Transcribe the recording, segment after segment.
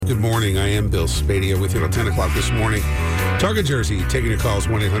Good morning. I am Bill Spadia with you till 10 o'clock this morning. Target Jersey, taking your calls,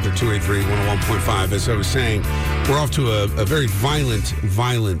 1-800-283-101.5. As I was saying, we're off to a very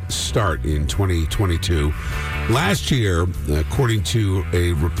violent start in 2022. Last year, according to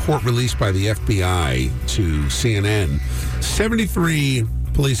a report released by the FBI to CNN, 73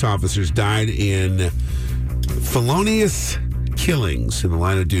 police officers died in felonious killings in the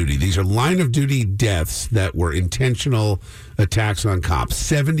line of duty. These are line of duty deaths that were intentional attacks on cops.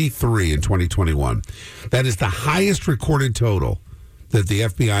 73 in 2021. That is the highest recorded total that the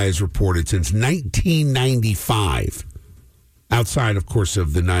FBI has reported since 1995. Outside, of course,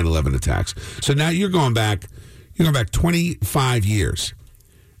 of the 9/11 attacks. So now you're going back 25 years.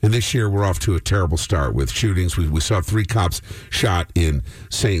 And this year, we're off to a terrible start with shootings. We saw 3 cops shot in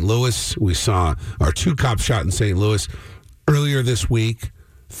St. Louis. We saw 2 cops shot in St. Louis earlier this week.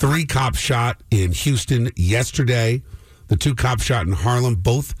 3 cops shot in Houston yesterday. The 2 cops shot in Harlem.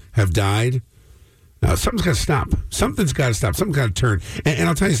 Both have died. Now, something's got to stop. Something's got to stop. Something's got to turn. And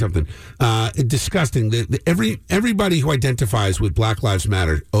I'll tell you something. Disgusting. Everybody who identifies with Black Lives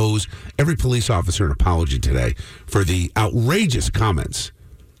Matter owes every police officer an apology today for the outrageous comments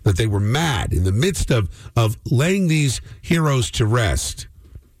that they were mad in the midst of laying these heroes to rest.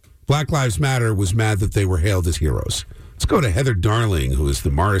 Black Lives Matter was mad that they were hailed as heroes. Let's go to Heather Darling, who is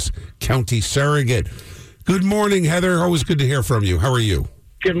the Morris County surrogate. Good morning, Heather. Always good to hear from you. How are you?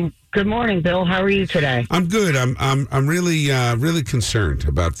 Good morning, Bill. How are you today? I'm good. I'm really concerned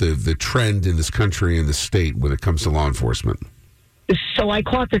about the trend in this country and the state when it comes to law enforcement. So I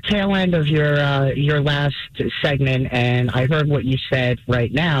caught the tail end of your last segment, and I heard what you said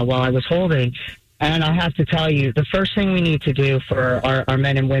right now while I was holding. And I have to tell you, the first thing we need to do for our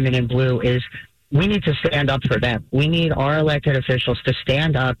men and women in blue is we need to stand up for them. We need our elected officials to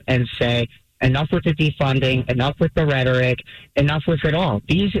stand up and say, enough with the defunding, enough with the rhetoric, enough with it all.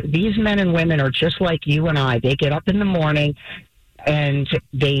 These men and women are just like you and I. They get up in the morning and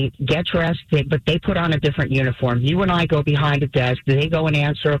they get dressed, but they put on a different uniform. You and I go behind a desk. They go and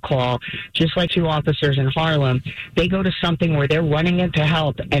answer a call, just like 2 officers in Harlem. They go to something where they're running in to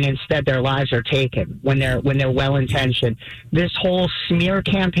help, and instead their lives are taken when they're well-intentioned. This whole smear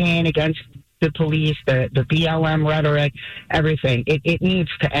campaign against the police, the BLM rhetoric, everything, it needs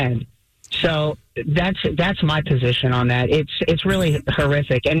to end. So that's my position on that. It's really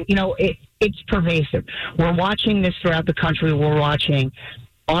horrific, and it's pervasive. We're watching this throughout the country. We're watching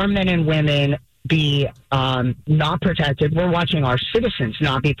our men and women be not protected. We're watching our citizens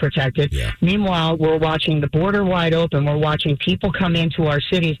not be protected. Yeah. Meanwhile, we're watching the border wide open. We're watching people come into our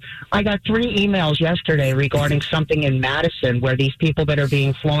cities. I got 3 emails yesterday regarding something in Madison where these people that are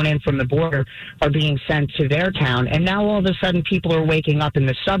being flown in from the border are being sent to their town. And now all of a sudden people are waking up in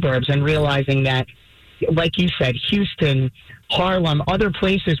the suburbs and realizing that, like you said, Houston, Harlem, other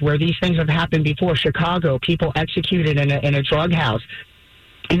places where these things have happened before, Chicago, people executed in a drug house.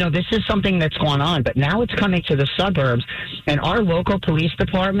 This is something that's going on, but now it's coming to the suburbs, and our local police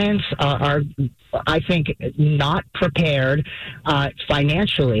departments are, I think, not prepared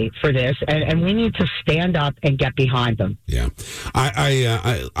financially for this, and we need to stand up and get behind them. Yeah,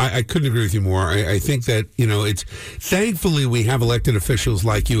 I couldn't agree with you more. I think that it's thankfully we have elected officials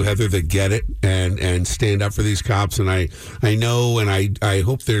like you, Heather, that get it and stand up for these cops, and I know, and I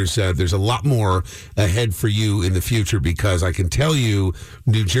hope there's a lot more ahead for you in the future, because I can tell you,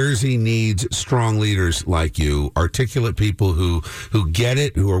 New Jersey needs strong leaders like you, articulate people who get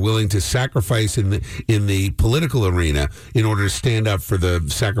it, who are willing to sacrifice in the political arena in order to stand up for the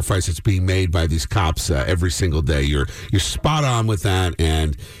sacrifice that's being made by these cops every single day. You're spot on with that,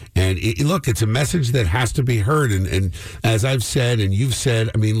 and look, it's a message that has to be heard. And as I've said, and you've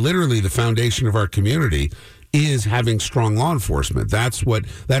said, I mean, literally, the foundation of our community is having strong law enforcement. That's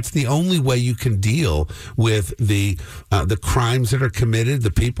the only way you can deal with the crimes that are committed, the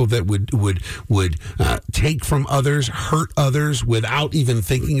people that would take from others, hurt others without even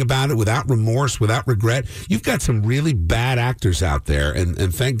thinking about it, without remorse, without regret. You've got some really bad actors out there,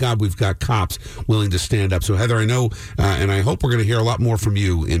 and thank God we've got cops willing to stand up. So Heather, I know, and I hope we're going to hear a lot more from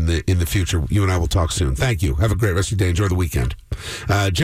you in the future. You and I will talk soon. Thank you. Have a great rest of your day. Enjoy the weekend.